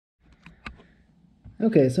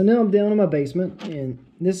Okay, so now I'm down in my basement, and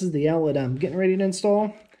this is the outlet I'm getting ready to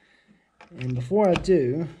install. And before I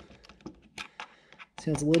do, see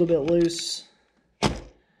it's a little bit loose.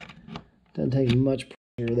 Doesn't take much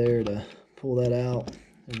pressure there to pull that out.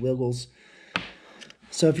 It wiggles.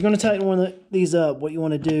 So if you're going to tighten one of these up, what you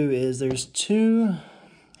want to do is there's two,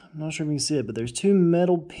 I'm not sure if you can see it, but there's two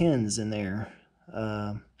metal pins in there.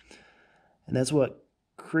 And that's what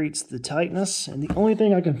creates the tightness. And the only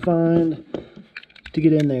thing I can find to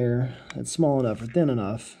get in there that's small enough or thin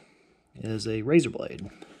enough is a razor blade.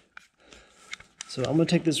 So I'm going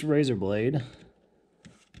to take this razor blade,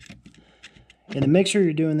 and to make sure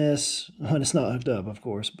you're doing this when it's not hooked up, of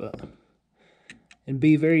course, and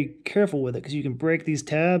be very careful with it, because you can break these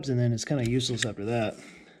tabs and then it's kind of useless after that.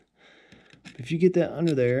 If you get that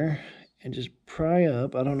under there and just pry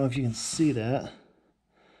up, I don't know if you can see that,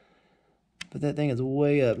 but that thing is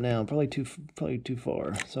way up now, probably too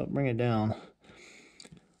far. So I'll bring it down.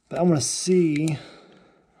 But I want to see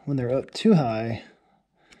when they're up too high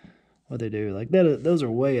what they do. Like that, those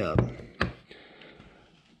are way up.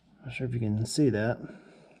 Not sure if you can see that,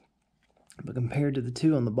 but compared to the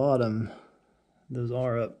two on the bottom, those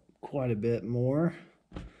are up quite a bit more.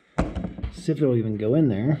 See if it'll even go in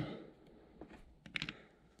there.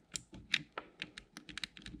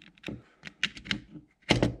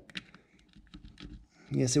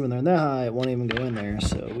 You can see when they're that high, it won't even go in there,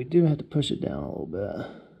 so we do have to push it down a little bit.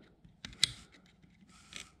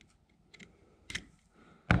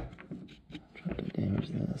 Try to damage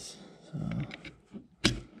this.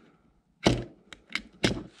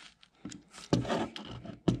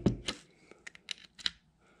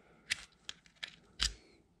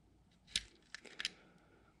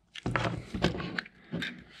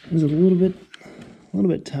 It's a little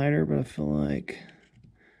bit tighter, but I feel like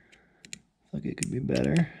it could be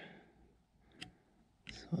better.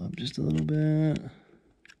 So up just a little bit.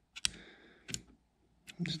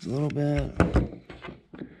 Just a little bit.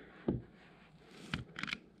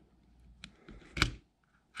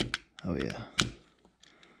 Oh yeah.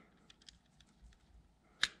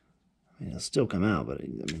 I mean, it'll still come out, but I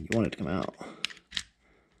mean, you want it to come out.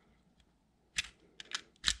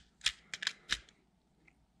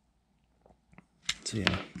 So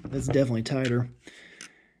yeah, that's definitely tighter.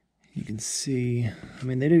 You can see, I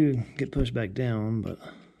mean, they do get pushed back down, but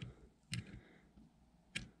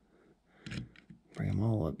bring them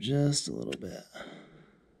all up just a little bit.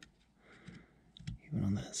 Even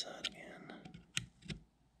on that side again.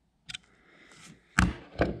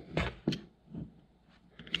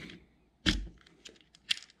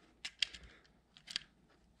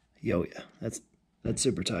 Oh yeah, that's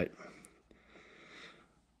super tight.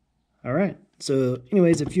 All right, so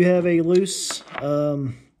anyways, if you have a loose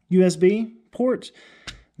USB port,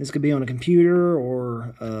 this could be on a computer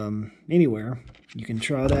or anywhere, you can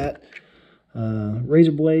try that.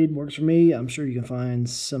 Razor blade works for me. I'm sure you can find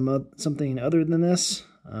something other than this,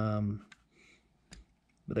 but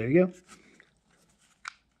there you go.